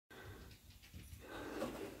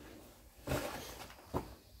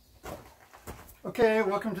Okay,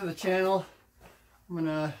 welcome to the channel. I'm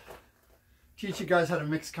gonna teach you guys how to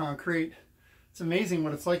mix concrete. It's amazing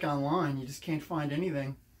what it's like online. You just can't find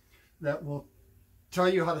anything that will tell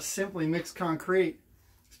you how to simply mix concrete,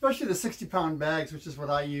 especially the 60-pound bags, which is what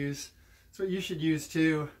I use. It's what you should use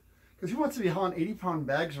too, because who wants to be hauling 80-pound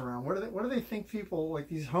bags around? What do they think people like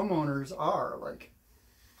these homeowners are like?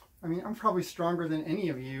 I mean, I'm probably stronger than any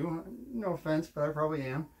of you. No offense, but I probably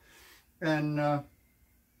am. And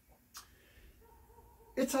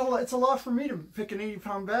it's a lot for me to pick an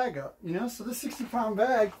 80-pound bag up, you know. So this 60-pound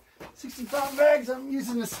bags, I'm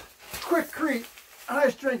using this Quikrete high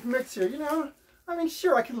strength mixer, you know. I mean,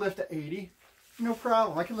 sure, I could lift to 80, no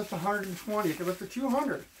problem. I could lift 120, I could lift to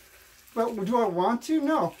 200. But do I want to?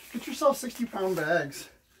 No. Get yourself 60-pound bags.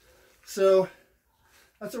 So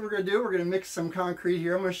that's what we're going to do. We're going to mix some concrete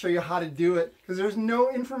here. I'm going to show you how to do it, because there's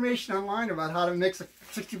no information online about how to mix a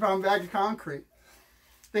 60-pound bag of concrete.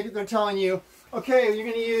 They're telling you, okay, you're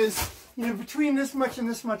going to use, you know, between this much and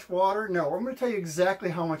this much water. No, I'm going to tell you exactly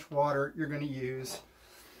how much water you're going to use.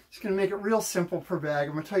 Just going to make it real simple per bag.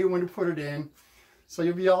 I'm going to tell you when to put it in, so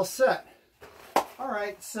you'll be all set. All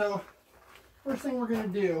right, so first thing we're going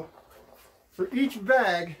to do, for each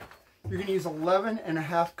bag, you're going to use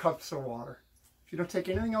 11.5 cups of water. If you don't take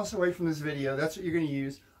anything else away from this video, that's what you're going to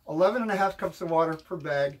use. 11.5 cups of water per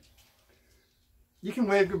bag. You can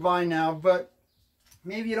wave goodbye now, but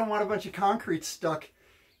maybe you don't want a bunch of concrete stuck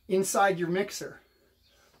inside your mixer.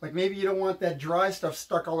 Like maybe you don't want that dry stuff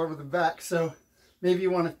stuck all over the back. So maybe you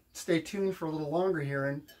want to stay tuned for a little longer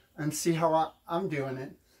here and see how I'm doing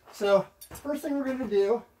it. So first thing we're going to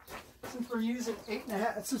do, since we're using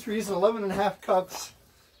 11.5 cups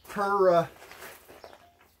per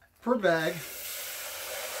bag,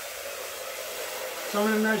 so I'm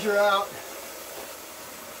going to measure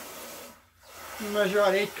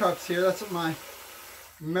out 8 cups here. That's what my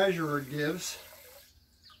measurer gives.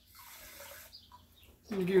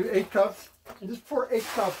 So you do 8 cups, and just pour 8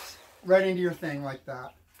 cups right into your thing like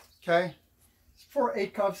that. Okay? Just pour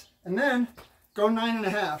 8 cups, and then go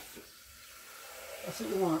 9.5. That's what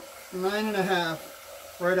you want. 9.5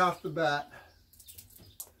 right off the bat.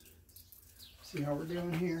 See how we're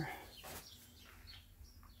doing here.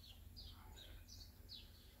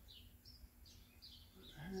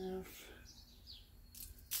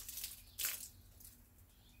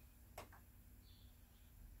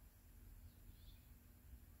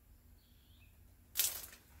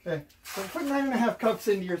 Okay, so put 9.5 cups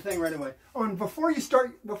into your thing right away. Oh, and before you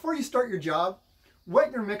start your job,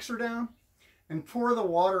 wet your mixer down and pour the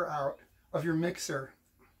water out of your mixer,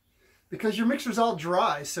 because your mixer's all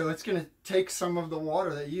dry, so it's going to take some of the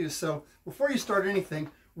water that you use. So before you start anything,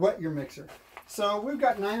 wet your mixer. So we've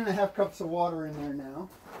got 9.5 cups of water in there now.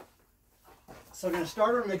 So I'm going to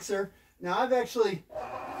start our mixer. Now I've actually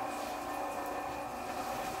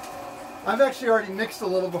already mixed a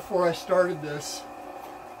little before I started this.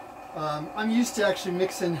 I'm used to actually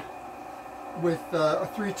mixing with a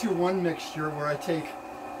 3-2-1 mixture, where I take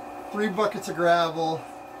 3 buckets of gravel,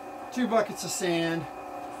 2 buckets of sand,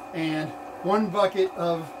 and 1 bucket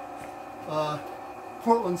of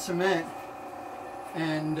Portland cement.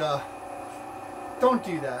 And don't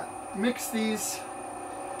do that. Mix these.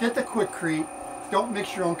 Get the Quikrete. Don't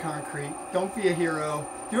mix your own concrete. Don't be a hero.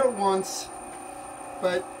 Do it once.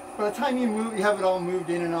 But by the time you have it all moved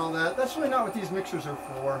in and all that, that's really not what these mixers are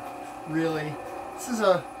for, really. This is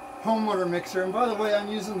a homeowner mixer. And by the way, I'm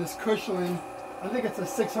using this Cushling. I think it's a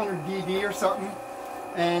 600 DD or something.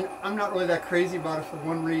 And I'm not really that crazy about it for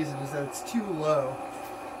one reason, is that it's too low.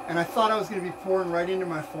 And I thought I was going to be pouring right into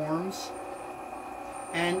my forms.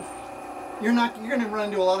 And you're going to run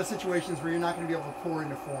into a lot of situations where you're not going to be able to pour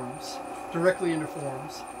into forms, directly into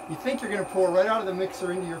forms. You think you're going to pour right out of the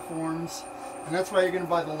mixer into your forms, and that's why you're going to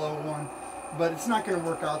buy the low one. But it's not going to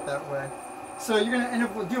work out that way. So you're going to end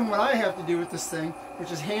up doing what I have to do with this thing,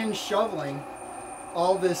 which is hand shoveling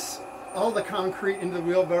all the concrete into the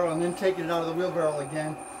wheelbarrow and then taking it out of the wheelbarrow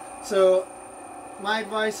again. So my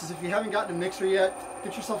advice is, if you haven't gotten a mixer yet,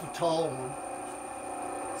 get yourself a tall one.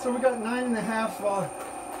 So we got 9.5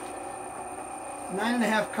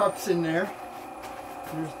 cups in there.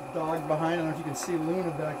 There's the dog behind. I don't know if you can see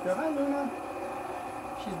Luna back there. Hi, Luna.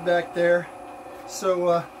 She's back there.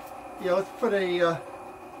 So yeah, let's put a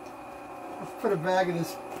bag of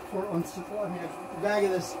this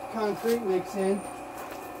concrete mix in.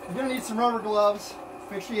 You're going to need some rubber gloves.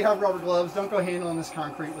 Make sure you have rubber gloves. Don't go handling this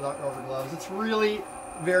concrete without rubber gloves. It's really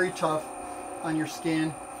very tough on your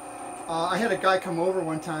skin. I had a guy come over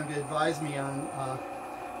one time to advise me on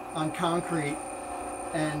concrete,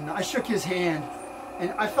 and I shook his hand,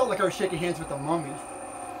 and I felt like I was shaking hands with a mummy.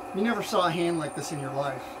 You never saw a hand like this in your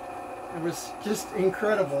life. It was just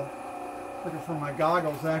incredible. Looking for my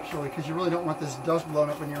goggles actually, because you really don't want this dust blowing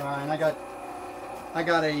up in your eye. And I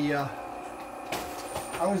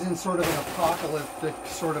was in sort of an apocalyptic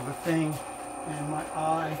sort of a thing, and my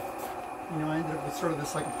eye, you know, I ended up with sort of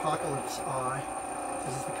this like apocalypse eye.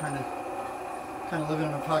 This is the kind of living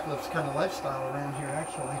an apocalypse kind of lifestyle around here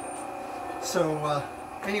actually. So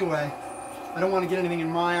anyway, I don't want to get anything in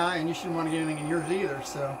my eye, and you shouldn't want to get anything in yours either.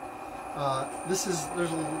 So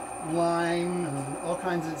there's a lime and all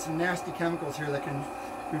kinds of some nasty chemicals here that can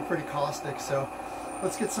be pretty caustic. So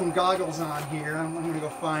let's get some goggles on here. I'm going to go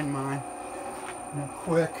find mine real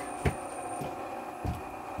quick.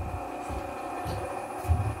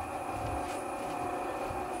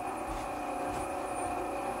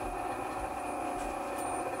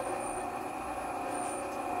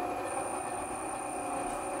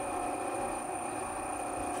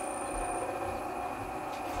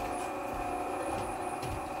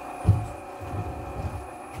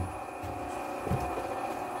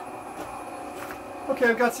 Okay,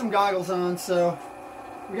 I've got some goggles on, so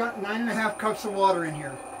we got 9.5 cups of water in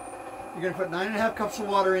here. You're going to put 9.5 cups of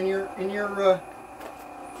water in your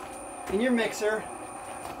mixer,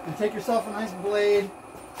 and take yourself a nice blade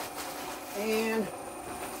and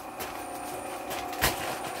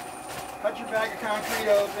cut your bag of concrete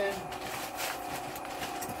open.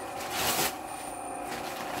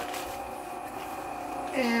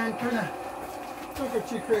 And kind of don't go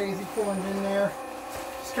too crazy pulling it in there.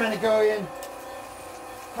 Just kind of go in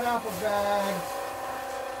half a bag.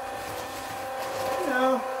 You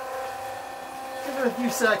know, give it a few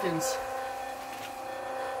seconds.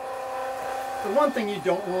 The one thing you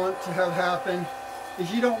don't want to have happen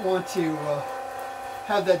is you don't want to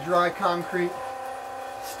have that dry concrete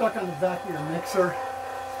stuck on the back of your mixer.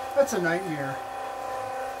 That's a nightmare.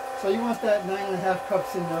 So you want that 9.5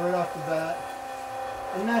 cups in there right off the bat.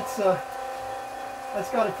 And that's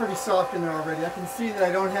got it pretty soft in there already. I can see that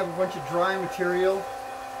I don't have a bunch of dry material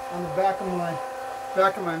on the back of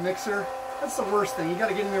my mixer. That's the worst thing. You got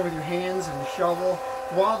to get in there with your hands and the shovel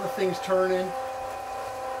while the thing's turning,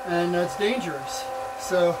 and it's dangerous.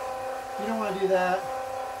 So you don't want to do that.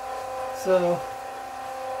 So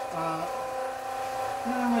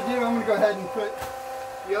what I'm going to do, I'm going to go ahead and put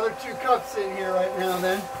the other 2 cups in here right now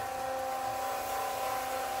then.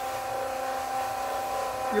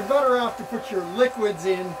 You're better off to put your liquids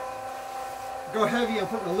in, go heavy on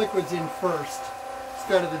putting the liquids in first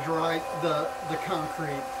instead of the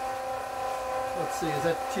concrete. Let's see, is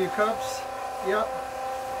that 2 cups? Yep.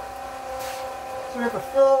 So we have a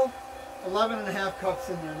full 11.5 cups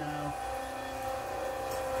in there now.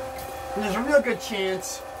 And there's a real good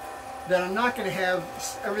chance that I'm not going to have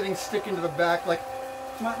everything sticking to the back. Like,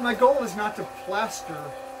 my goal is not to plaster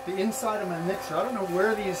the inside of my mixer. I don't know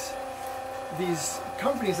where these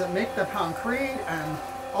companies that make the concrete and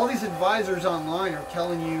all these advisors online are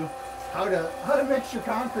telling you how to mix your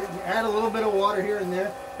concrete. You add a little bit of water here and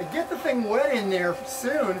there and get the thing wet in there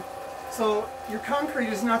soon so your concrete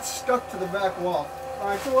is not stuck to the back wall.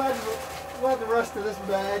 Alright, so we'll add the rest of this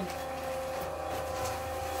bag.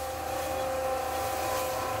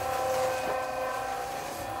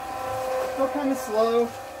 Still kind of slow,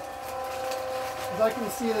 as I can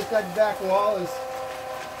see that back wall is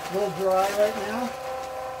a little dry right now,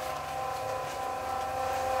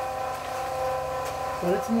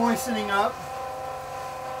 but it's moistening up.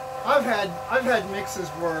 I've had mixes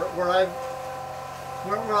where I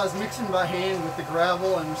was mixing by hand with the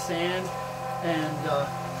gravel and the sand and the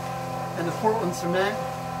Portland cement,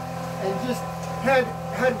 and just had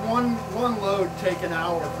one load take an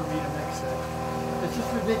hour for me to mix it. It's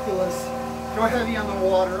just ridiculous. Go heavy on the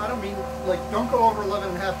water. I don't mean, like, don't go over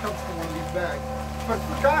 11.5 cups for one of these bags. But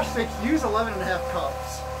for gosh sakes, use 11.5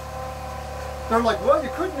 cups. They're like, well, you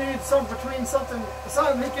could need some between something.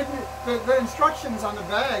 The instructions on the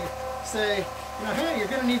bag say, you know, hey, you're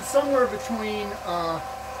going to need somewhere between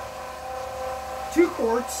 2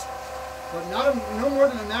 quarts, but no more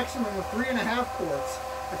than a maximum of 3.5 quarts.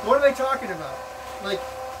 Like, what are they talking about? Like,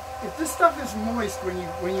 if this stuff is moist when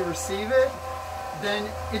you receive it, then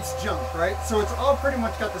it's junk, right? So it's all pretty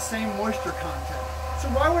much got the same moisture content. So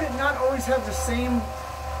why would it not always have the same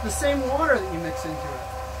water that you mix into it?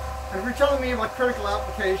 And if you're telling me about critical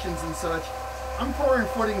applications and such, I'm pouring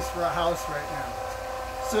footings for a house right now.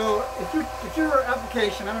 So if your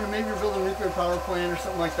application, I don't know, maybe you're building a nuclear power plant or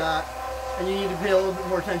something like that, and you need to pay a little bit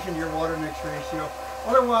more attention to your water mix ratio.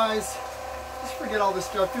 Otherwise, just forget all this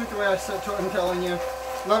stuff. Do it the way I'm telling you.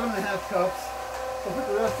 11.5 cups. I'll put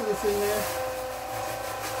the rest of this in there.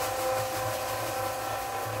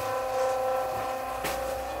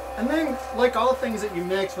 And then, like all things that you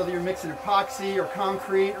mix, whether you're mixing epoxy or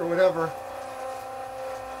concrete or whatever,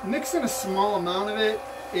 mixing a small amount of it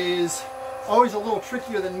is always a little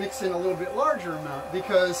trickier than mixing a little bit larger amount,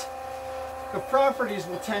 because the properties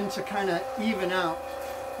will tend to kind of even out.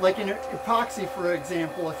 Like in epoxy, for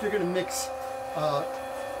example, if you're going to mix, if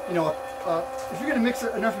you're going to mix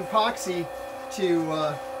enough epoxy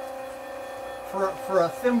to for a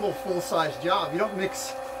thimble full-size job, you don't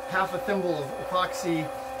mix half a thimble of epoxy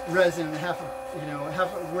resin and half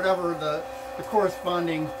of whatever the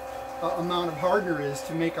corresponding amount of hardener is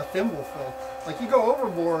to make a thimble full. Like, you go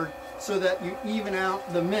overboard so that you even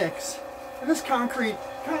out the mix. And this concrete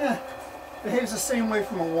kind of behaves the same way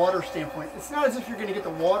from a water standpoint. It's not as if you're going to get the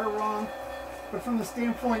water wrong, but from the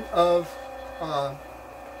standpoint of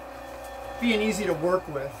being easy to work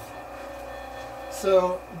with.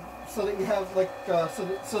 So that you have like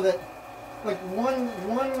so that like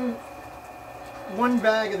one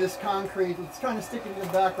bag of this concrete, it's kind of sticking in the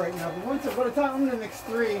back right now, but by the time I'm going to mix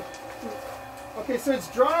 3, okay, so it's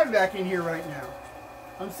dry back in here right now.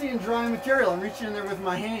 I'm seeing dry material. I'm reaching in there with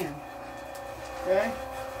my hand. Okay?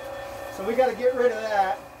 So we got to get rid of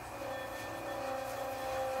that.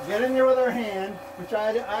 Get in there with our hand, which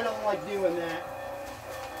I don't like doing that.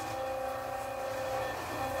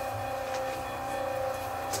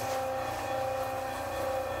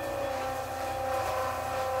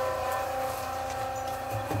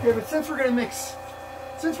 Okay, but since we're gonna mix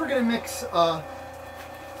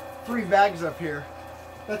 3 bags up here,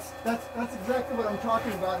 that's exactly what I'm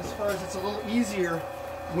talking about, as far as it's a little easier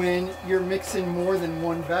when you're mixing more than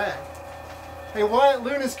 1 bag. Hey Wyatt,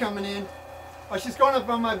 Luna's coming in. Oh, she's going up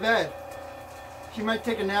on my bed. She might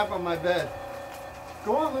take a nap on my bed.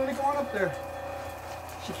 Go on, Luna, go on up there.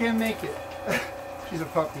 She can't make it. She's a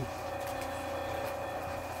puppy.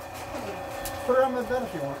 Put her on my bed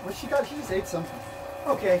if you want. What she got? She just ate something.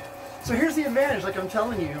 Okay, so here's the advantage, like I'm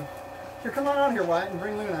telling you. Here, come on out here, Wyatt, and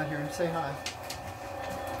bring Luna out here and say hi.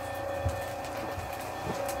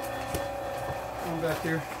 Come on back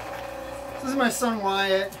here. This is my son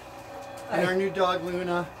Wyatt, and our new dog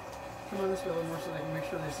Luna. Come on this way a little more so they can make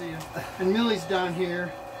sure they see you. And Millie's down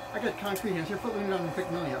here. I got concrete hands. Here, put Luna down and pick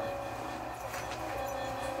Millie up.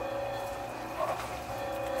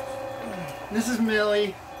 This is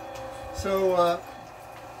Millie. So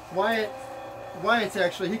Wyatt's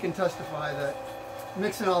actually, he can testify that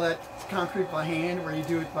mixing all that concrete by hand, where you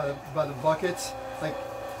do it by the buckets, like,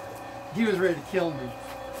 he was ready to kill me.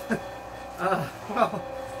 Well,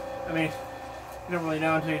 I mean, you don't really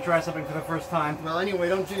know until you try something for the first time. Well, anyway,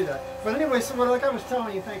 don't do that. But anyway, so like I was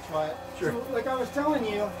telling you, thanks Wyatt. Sure. So, like I was telling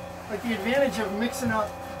you, like the advantage of mixing up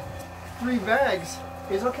 3 bags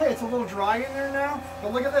is, okay, it's a little dry in there now,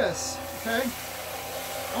 but look at this, okay?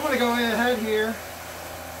 I'm gonna go ahead here.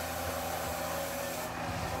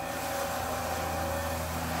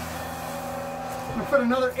 I'm gonna put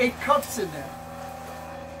another 8 cups in there.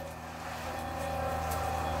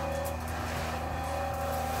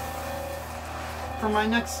 For my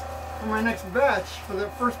next batch, for the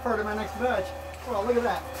first part of my next batch. Well, look at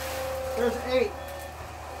that. There's 8.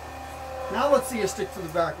 Now let's see it stick to the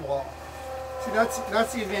back wall. See, that's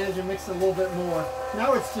the advantage of mixing a little bit more.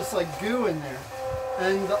 Now it's just like goo in there.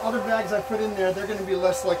 And the other bags I put in there, they're going to be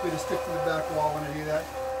less likely to stick to the back wall when I do that.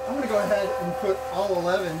 I'm going to go ahead and put all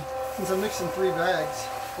 11, since I'm mixing 3 bags,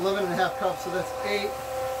 11 and a half cups, so that's 8.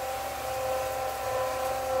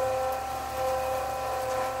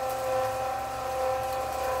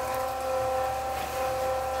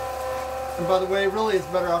 And by the way, really it's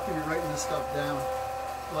better off if you're writing this stuff down.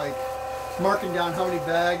 Like marking down how many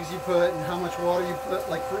bags you put and how much water you put,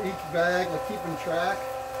 like for each bag, like keeping track.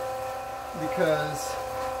 Because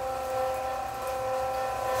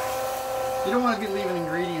you don't want to be leaving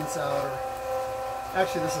ingredients out. Or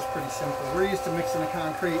actually, this is pretty simple. We're used to mixing the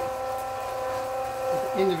concrete with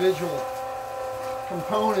the individual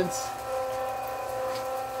components.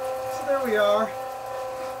 So there we are.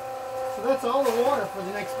 So that's all the water for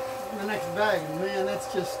the next bag. And man,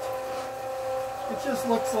 that's just, it just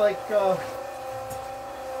looks like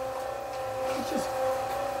it's just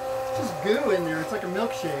goo in there. It's like a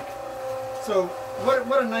milkshake. So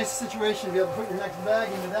what a nice situation to be able to put your next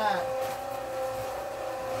bag into that.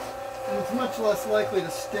 And it's much less likely to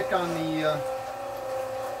stick on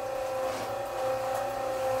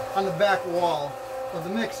the back wall of the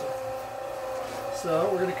mixer. So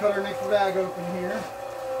we're going to cut our next bag open here.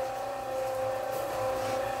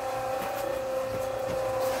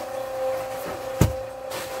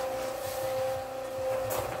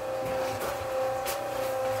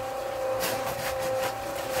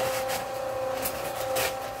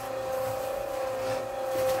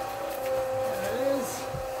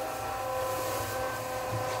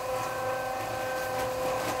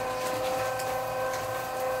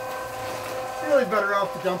 better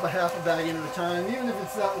off to dump a half a bag in at a time, even if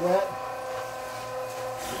it's that wet.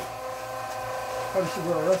 Probably should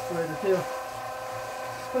wear a respirator too.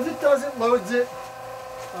 Because it loads it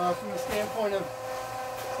from the standpoint of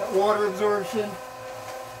that water absorption.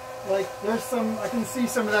 Like there's some, I can see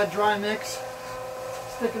some of that dry mix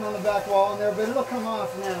sticking on the back wall in there, but it'll come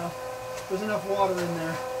off now. There's enough water in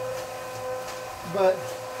there. But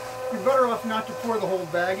you're better off not to pour the whole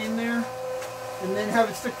bag in there and then have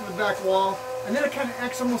it stick to the back wall. And then it kind of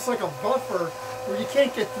acts almost like a buffer where you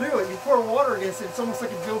can't get through it. You pour water against it, it's almost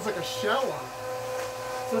like it builds like a shell on it.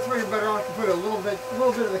 So that's why you're better off to put a little bit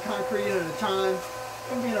of the concrete in at a time.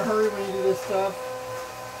 Don't be in a hurry when you do this stuff.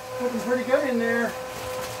 Looking pretty good in there.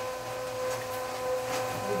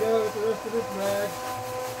 There we go with the rest of this bag.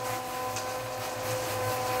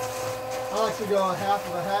 I like to go a half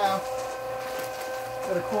of a half.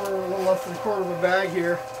 Got a quarter, a little less than a quarter of a bag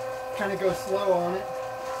here. Kind of go slow on it.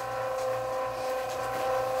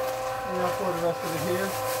 And I'll pour the rest of it here.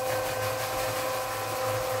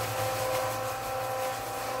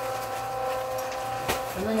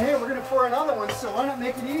 And then here we're going to pour another one, so why not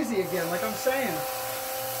make it easy again, like I'm saying.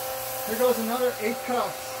 Here goes another 8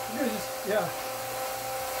 cups. You're gonna just, yeah.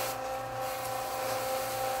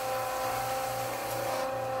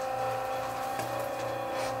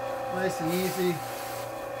 Nice and easy.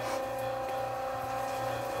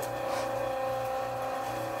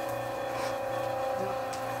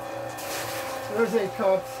 So there's 8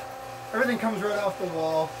 cups. Everything comes right off the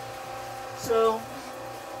wall. So,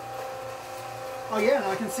 oh yeah, now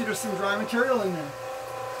I can see there's some dry material in there.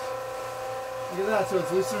 Look at that, so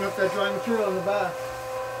it's loosening up that dry material in the back.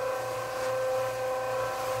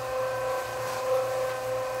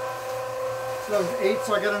 So that was 8,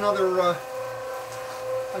 so I got another,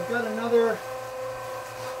 I've got another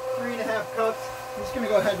 3.5 cups. I'm just going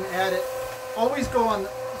to go ahead and add it. Always go on,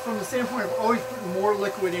 from the standpoint of always putting more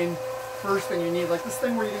liquid in first than you need. Like this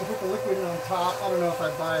thing where you can put the liquid in on top, I don't know if I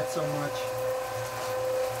buy it so much.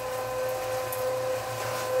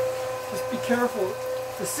 Just be careful.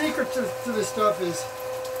 The secret to this stuff is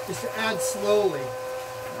to add slowly.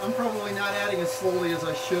 I'm probably not adding as slowly as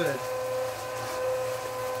I should.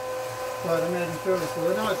 But I'm adding fairly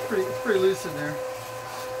slowly. No, it's pretty loose in there.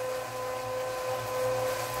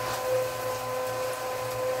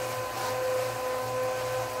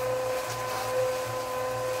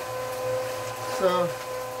 So,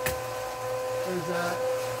 there's that.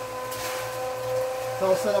 It's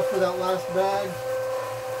all set up for that last bag.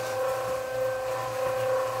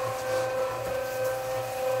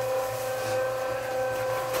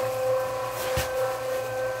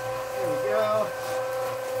 There we go.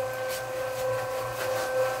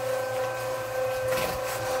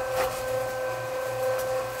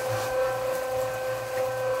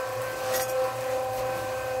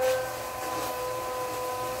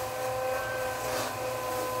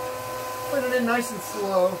 Put it in nice and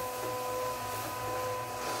slow.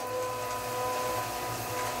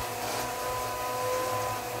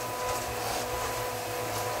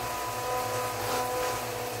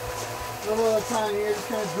 A little at a time here, just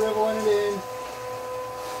kind of dribbling it in.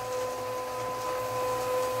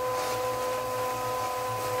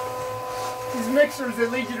 These mixers, they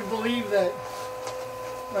lead you to believe that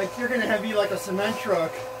like you're going to be like a cement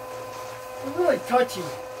truck. They're really touchy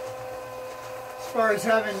as far as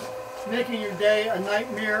making your day a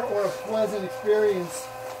nightmare or a pleasant experience.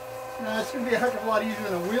 Now, it's going to be a heck of a lot easier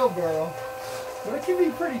than a wheelbarrow, but it can be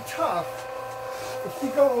pretty tough if you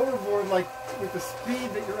go overboard like with the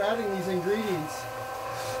speed that you're adding these ingredients.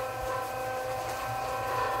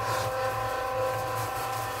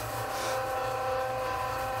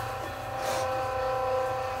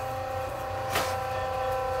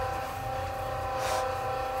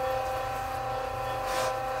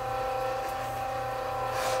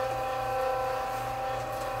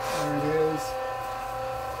 There it is.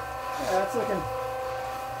 Yeah, it's looking,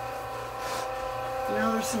 you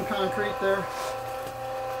know, there's some concrete there.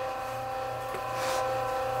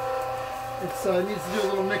 It needs to do a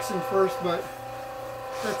little mixing first, but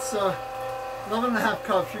that's 11.5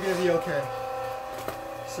 cups, you're going to be okay.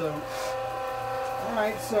 So,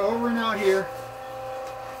 alright, so over and out here.